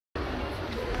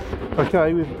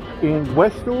Okay, we're in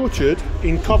West Orchard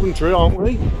in Coventry, aren't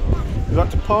we? We've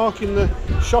had to park in the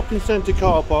shopping centre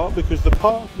car park because the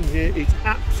parking here is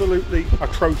absolutely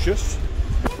atrocious.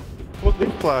 But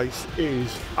this place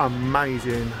is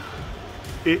amazing.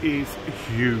 It is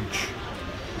huge.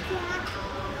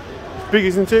 Big,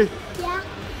 isn't it? Yeah.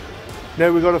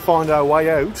 Now we've got to find our way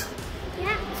out,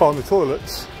 Yeah. find the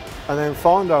toilets, and then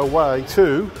find our way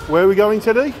to where are we going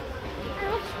today?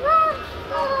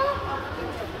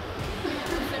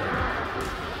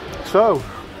 So,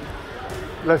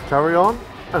 let's carry on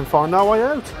and find our way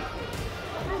out.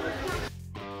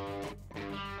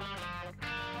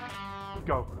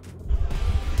 Go.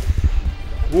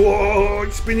 Whoa,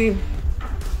 it's spinning.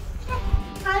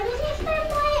 How does it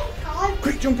spin?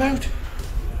 Quick, jump out.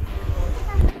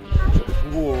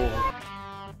 Whoa.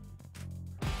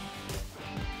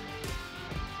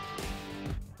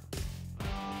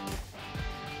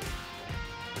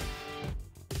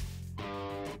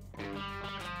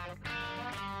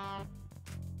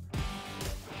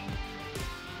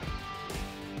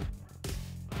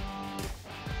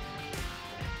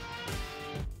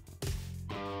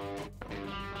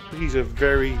 These are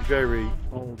very, very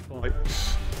old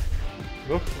bikes.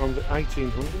 Look, from the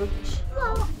 1800s.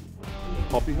 What?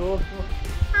 Hobby horse.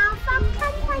 How fast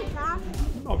can they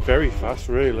go? Not very fast,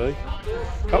 really.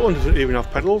 That one doesn't even have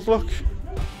pedals, look. Can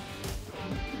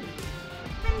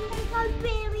they go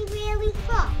really, really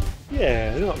fast?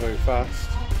 Yeah, they're not very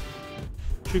fast.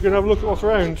 So you can have a look at what's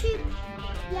around.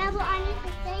 Yeah, but I need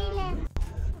to sail it.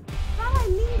 Follow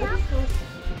me now.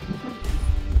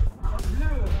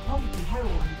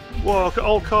 Whoa, look at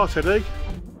old car, Teddy.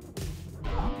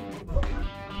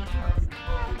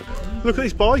 Look at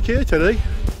this bike here, Teddy.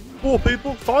 4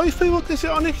 people, 5 people can sit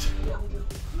on it.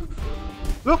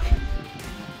 Look,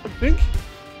 what do you think?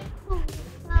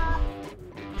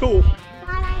 Cool.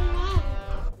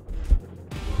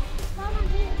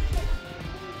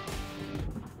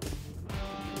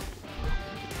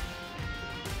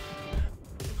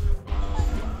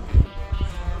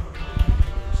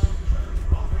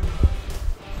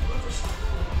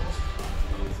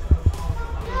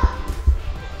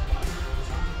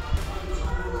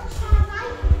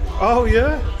 Oh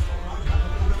yeah.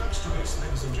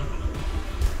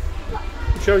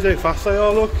 It shows how fast they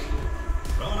are, look.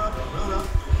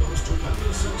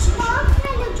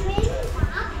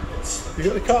 You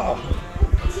got the car?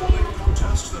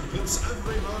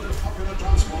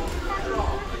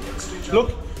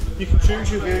 Look, you can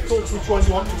choose your vehicle, which one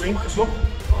you want to win. Look,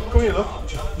 come here, look.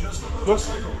 Look,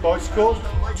 bicycle,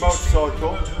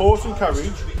 motorcycle, horse and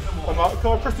carriage, and motor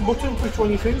car. Press the button, which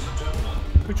one you think?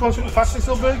 Which one's the fastest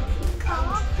will be?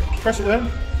 Press it then.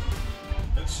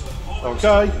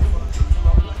 Okay.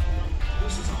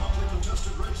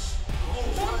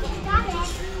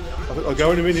 I think I'll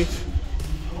go in a minute.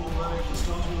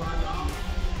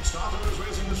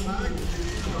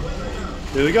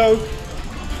 Here we go.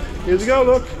 Here we go,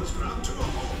 look.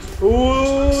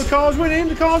 Oh, the car's winning,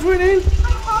 the car's winning.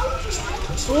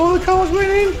 Oh, the car's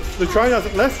winning. The train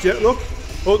hasn't left yet, look.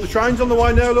 Oh, the train's on the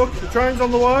way now, look. The train's on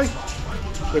the way.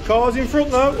 The car's in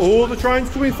front now. Oh, the train's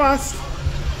coming fast.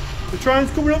 The train's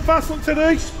coming up fast, look,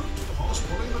 Teddy.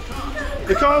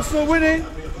 The car's still winning.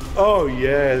 Oh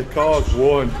yeah, the car's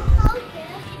won.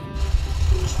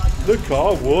 The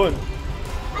car won.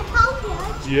 I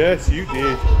told you. Yes, you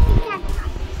did.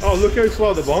 Oh, look how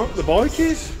slow the bike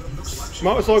is.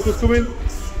 Motorcycle's coming.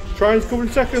 Train's coming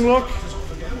second, look.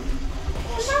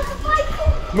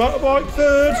 Motorbike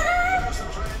third.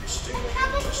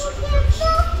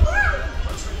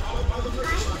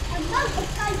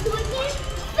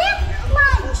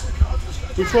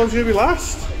 Which one's going to be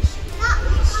last?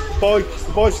 Bike,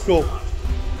 the bicycle.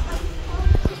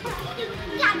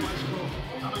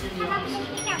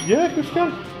 Yeah, of course you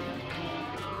can.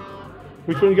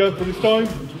 Which one are you going for this time?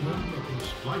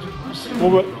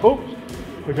 Oh,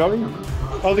 they're going.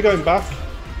 Oh, they're going back.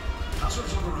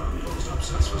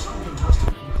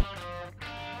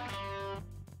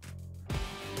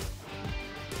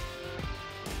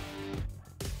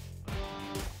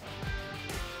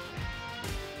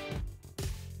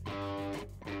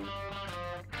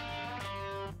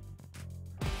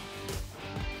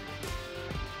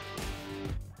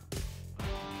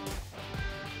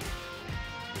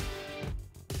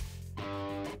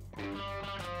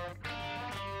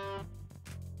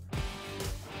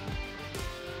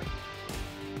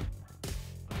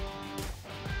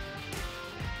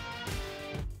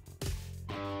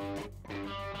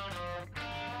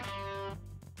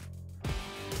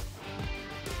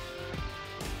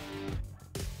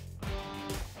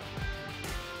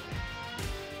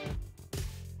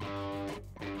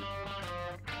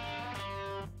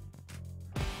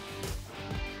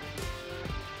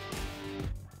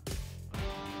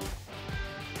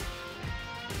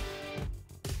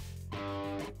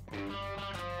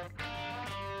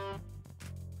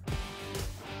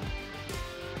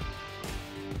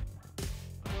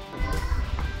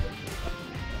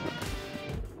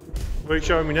 What are you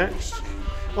showing me next?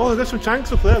 Oh, there's some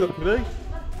tanks up there, look at me.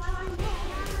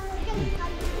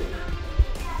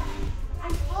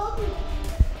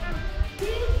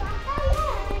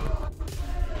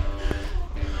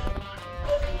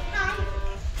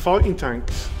 Fighting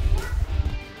tanks.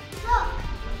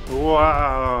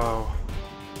 Wow.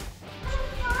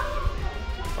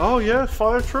 Oh yeah,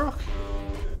 fire truck.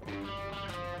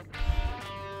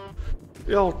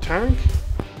 The old tank.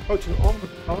 Oh, it's an armored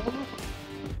car.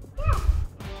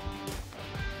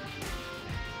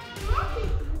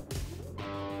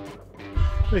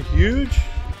 They're huge.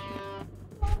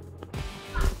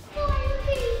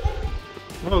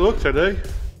 Oh look, Teddy.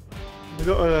 We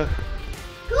got a.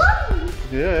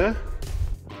 Yeah.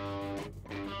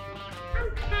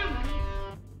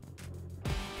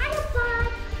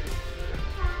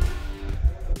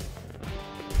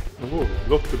 Oh,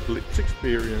 look, the Blitz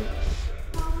experience.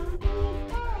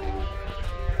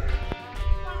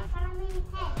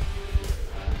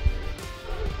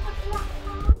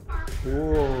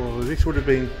 Whoa, this would have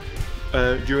been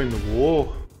during the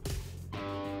war.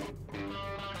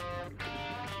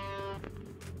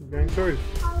 Going through.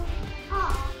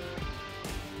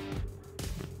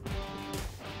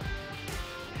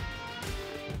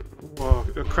 Wow,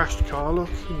 a crashed car, look,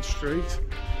 in the street.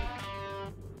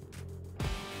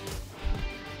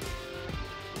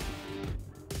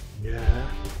 Yeah.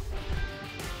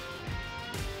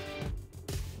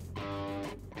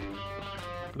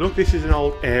 Look, this is an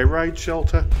old air raid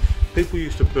shelter. People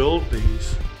used to build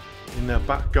these in their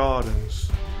back gardens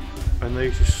and they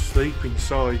used to sleep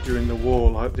inside during the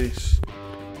war like this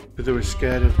because they were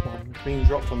scared of bombs being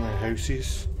dropped on their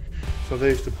houses. So they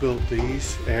used to build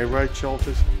these air raid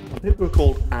shelters. I think they were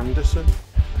called Anderson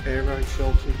air raid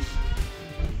shelters.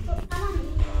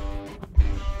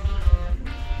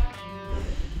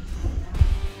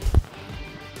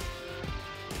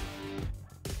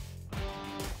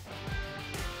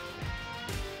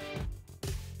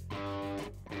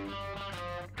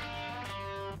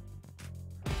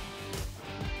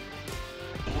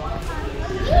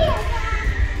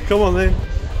 Come on then.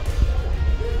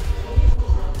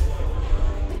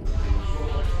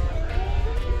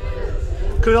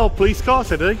 Good old police car,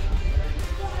 said he.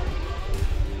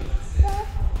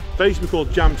 They used to be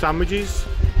called jam sandwiches.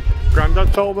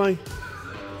 Grandad told me.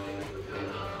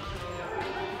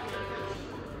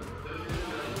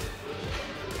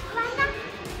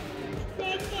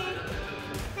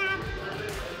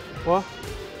 What?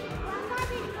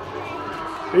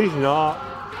 He's not.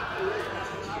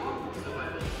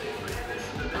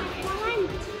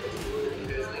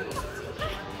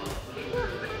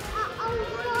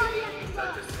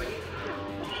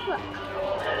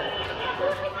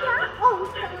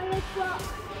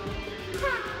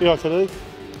 Yeah, today.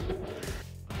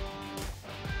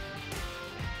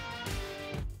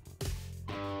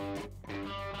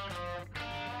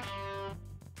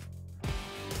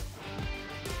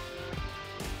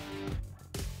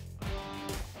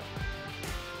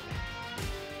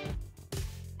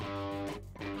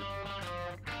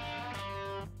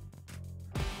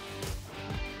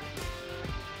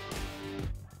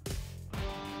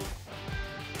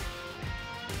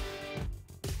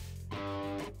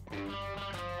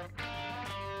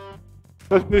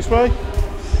 This way?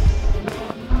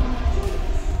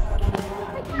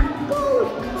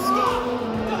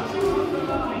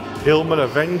 Hillman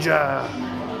Avenger.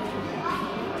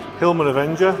 Hillman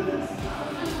Avenger.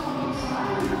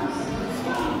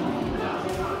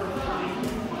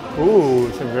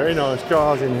 Ooh, some very nice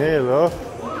cars in here though.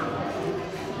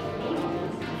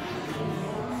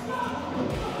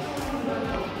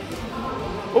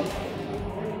 Oh.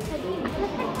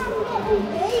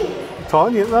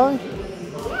 Tiny, aren't they?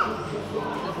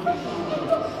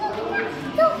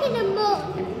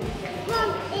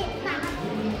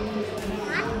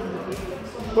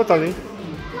 What, Danny?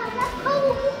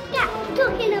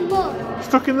 Stuck in the mud.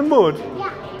 Stuck in the mud?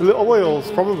 Yeah. The little wheels,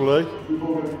 probably.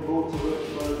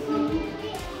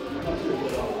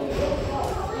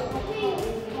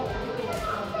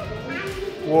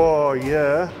 Whoa,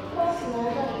 yeah.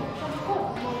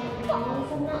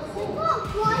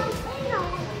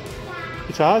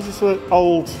 It has, it's an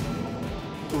old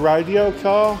radio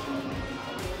car.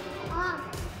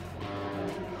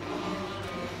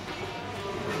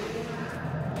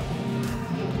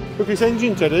 Look at this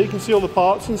engine, Teddy, you can see all the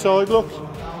parts inside, look.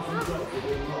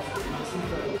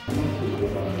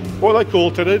 What are they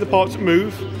called, Teddy, the parts that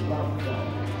move?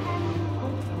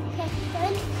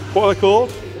 Piston. What are they called?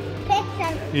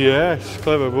 Piston. Yes,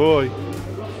 clever boy.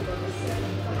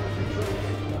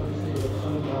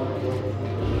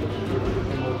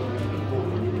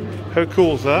 How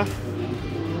cool is that?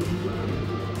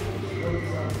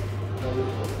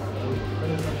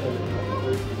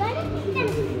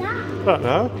 I don't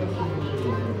know.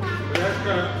 Look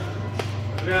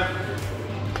at it.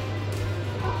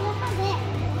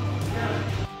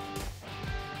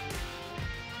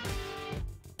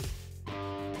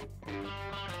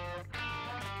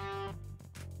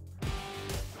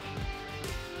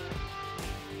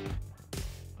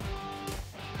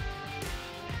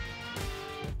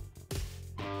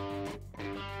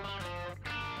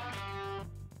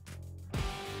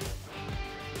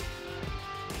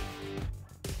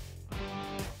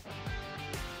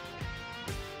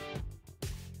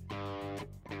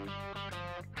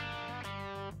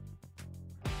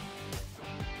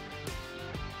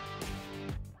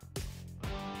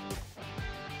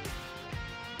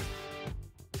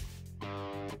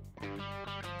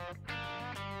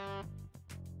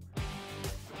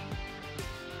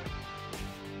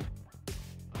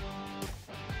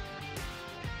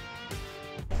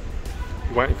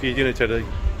 Waiting for your dinner, Teddy.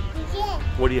 Yeah.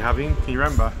 What are you having? Can you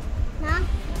remember? No.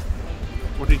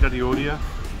 What did Daddy order you?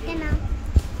 Genau.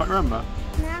 Can't remember?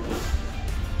 No.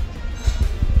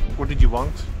 What did you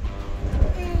want?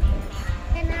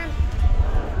 Genau.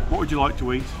 What would you like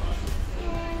to eat?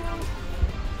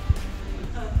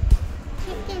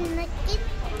 Chicken nuggets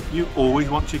You always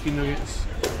want chicken nuggets.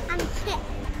 and chips.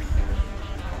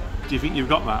 Do you think you've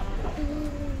got that?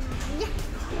 Yeah.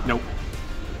 Nope.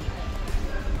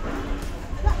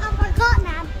 What have I got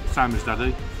now? Same as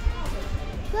Daddy.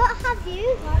 What have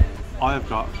you got? I have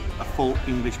got a full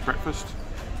English breakfast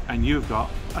and you've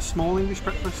got a small English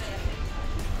breakfast.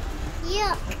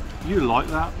 Yuck. You like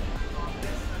that?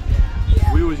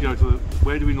 We always go to the...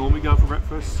 Where do we normally go for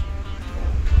breakfast?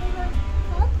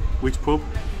 Which pub?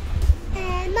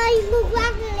 Nigel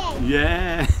Gresley.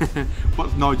 Yeah!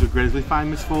 What's Nigel Gresley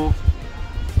famous for?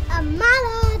 A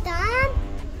Maladan.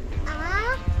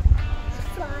 A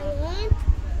flying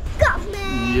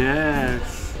Scotsman.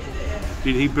 Yes!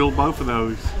 Did he build both of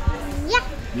those? Yeah.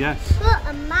 Yes. But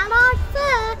a Mallard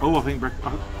first. Oh, I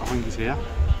think he's here.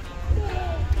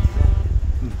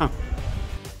 No.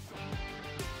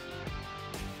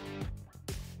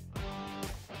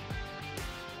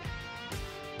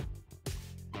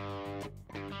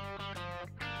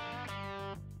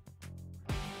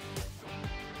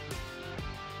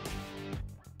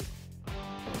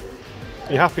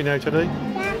 You happy now, Teddy?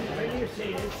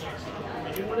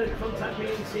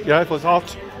 Yeah, it was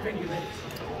hot.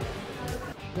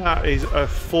 That is a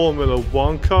Formula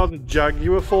 1 car, the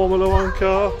Jaguar Formula 1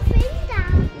 car.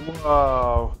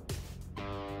 Wow.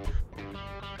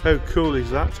 How cool is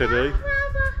that, Teddy?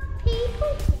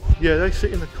 People. Yeah, they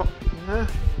sit in the cockpit there.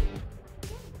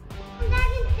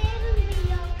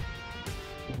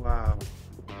 Wow.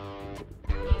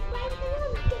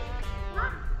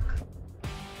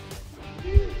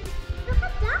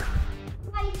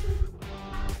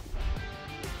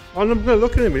 I'm going to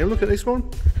look at him. Look at this one.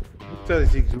 Look at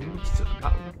his exhaust at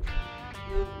that one.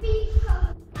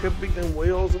 How big them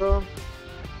wheels are.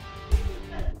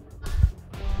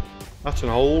 That's an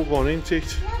old one, isn't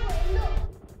it?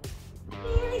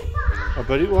 I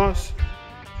bet it was.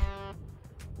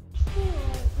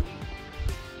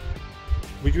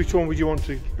 Which one would you want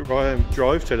to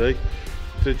drive today?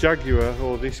 The Jaguar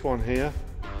or this one here?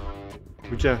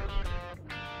 Would you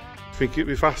think it'd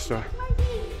be faster?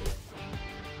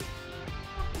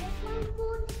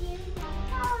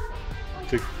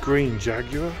 The green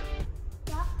Jaguar?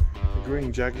 The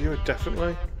green Jaguar,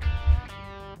 definitely.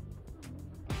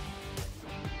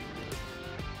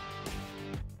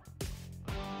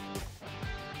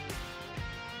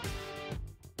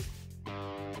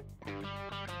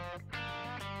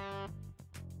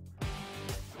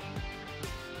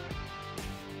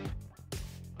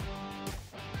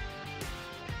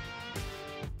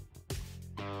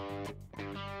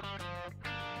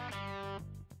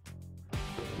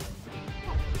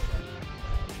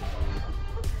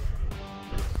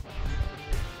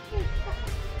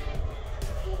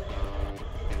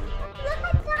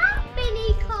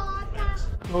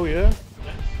 Oh yeah?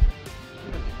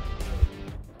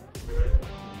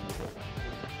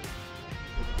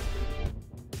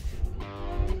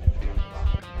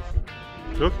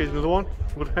 Look, here's another one.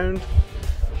 Woodhound.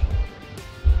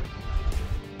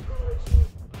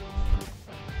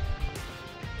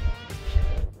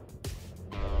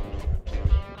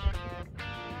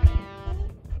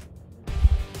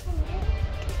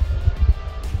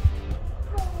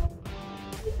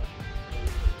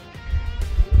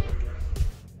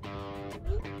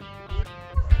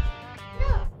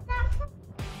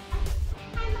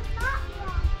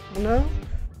 No?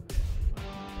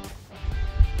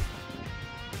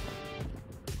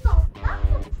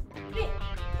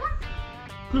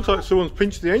 Looks like someone's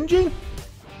pinched the engine.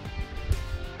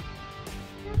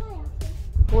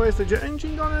 Where's the jet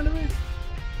engine gone out of it?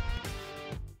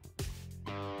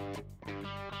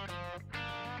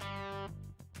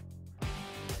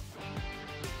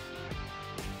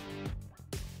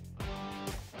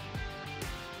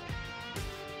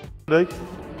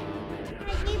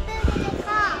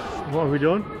 What have we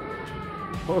done?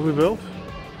 What have we built?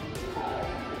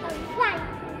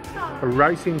 A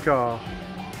racing car.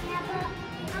 Yeah,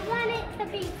 but I want it to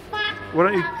be fast. Why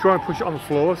don't you try and push it on the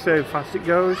floor, see how fast it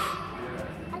goes?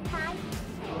 Okay.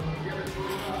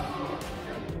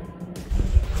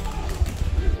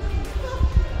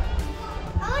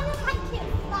 I want to make it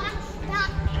faster.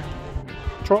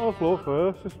 Try it on the floor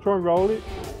first, just try and roll it.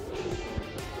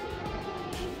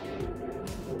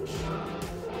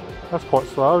 That's quite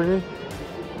slow, isn't it?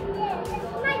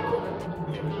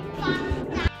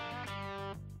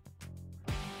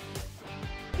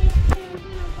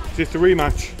 Is this the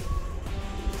rematch?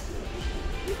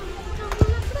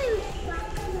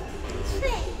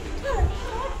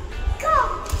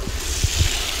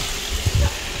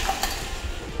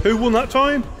 Who won that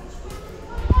time?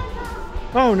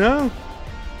 Oh no!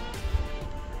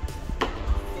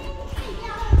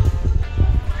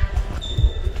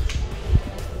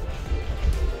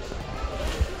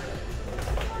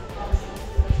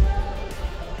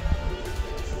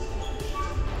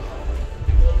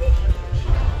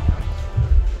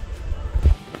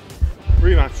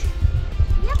 Rematch.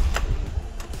 Yep.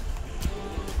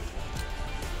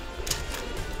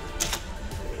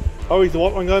 Oh, he's the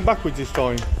white one going backwards this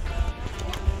time.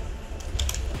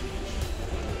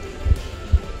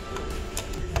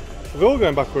 They're all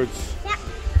going backwards. Yep.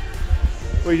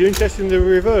 What are you doing, testing the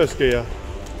reverse gear?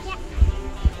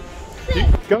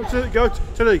 Yep. Go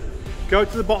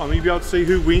to the bottom, you'll be able to see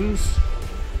who wins.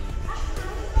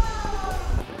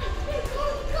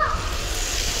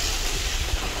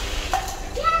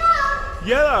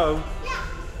 Yellow? Yeah.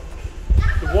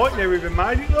 The white never even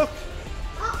made it, look.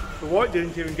 The white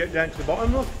didn't even get down to the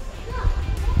bottom, look.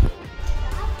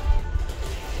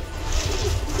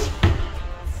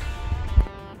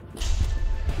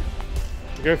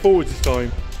 We're going forwards this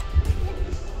time.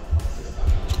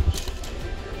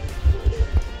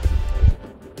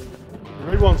 The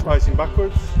red one's facing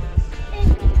backwards.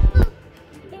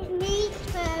 It needs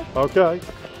to. Okay.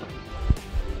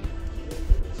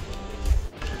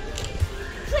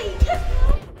 3, 2, 1.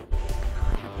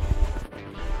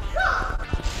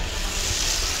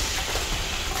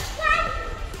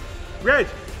 Red!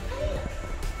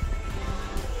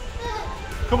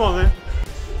 Come on then.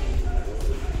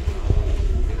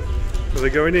 Are they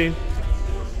going in?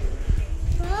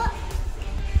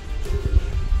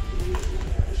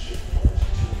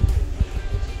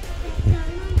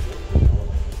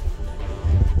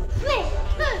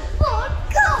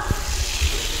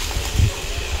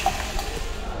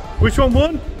 Which one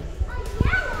won?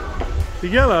 The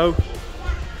yellow?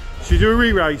 Should we do a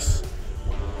re-race?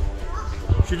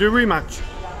 Should we do a rematch?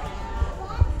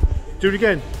 Do it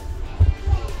again.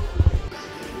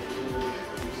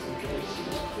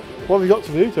 What have you got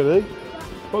to do, Teddy?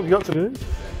 What have you got to do?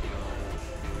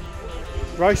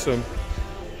 Race them.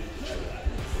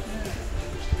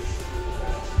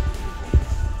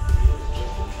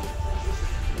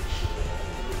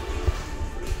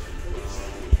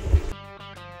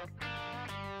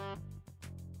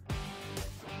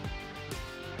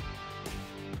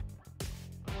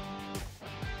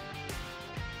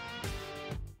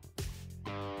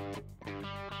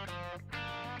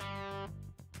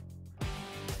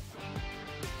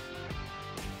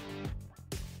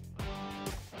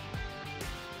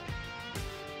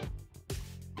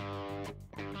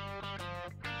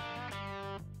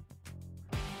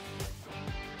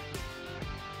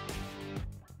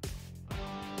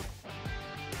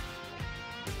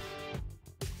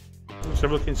 Let's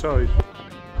have a look inside.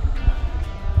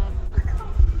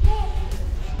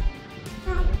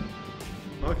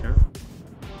 Okay.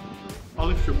 I'll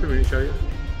lift you up a minute and show you.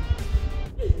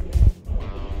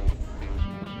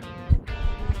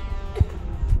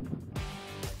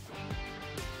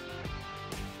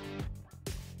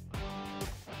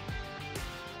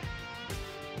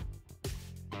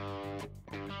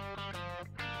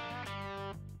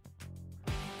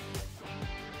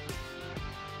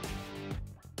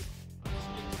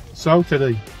 So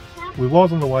Teddy, we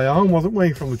was on the way home, wasn't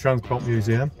we, from the Transport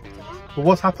Museum? But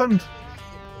what happened?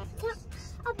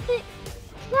 A bit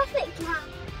traffic jam.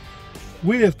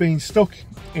 We have been stuck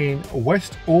in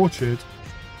West Orchard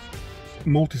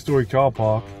multi-storey car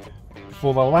park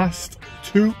for the last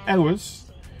 2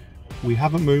 hours. We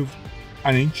haven't moved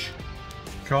an inch.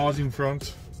 Cars in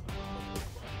front,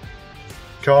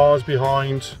 cars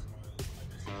behind,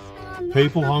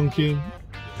 people honking,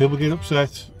 People get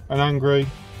upset and angry.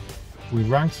 We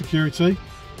rang security.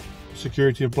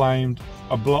 Security have blamed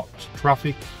a blocked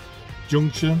traffic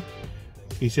junction.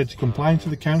 He said to complain to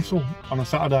the council on a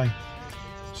Saturday.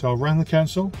 So I rang the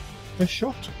council, they're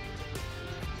shut.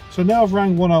 So now I've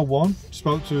rang 101,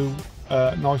 spoke to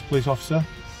a nice police officer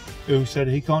who said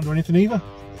he can't do anything either.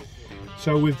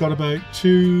 So we've got about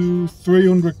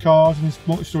 200-300 cars in this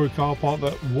multi-storey car park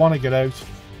that want to get out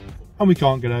and we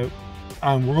can't get out.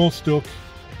 And we're all stuck.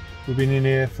 We've been in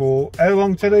here for how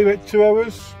long, Teddy? About 2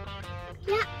 hours?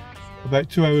 Yeah. About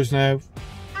 2 hours now.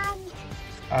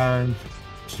 And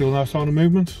still no sign of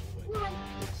movement. No.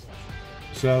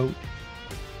 So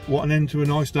what an end to a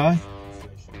nice day.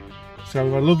 So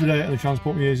we've had a lovely day at the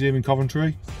Transport Museum in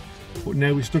Coventry, but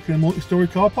now we're stuck in a multi-storey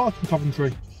car park in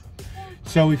Coventry.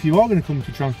 So if you are going to come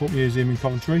to Transport Museum in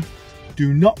Coventry,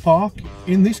 do not park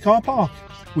in this car park,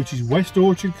 which is West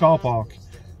Orchard Car Park.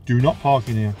 Do not park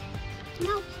in here.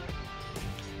 No.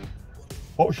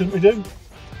 What shouldn't we do?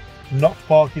 Not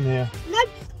park in here. No.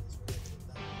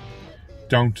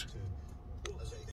 Don't.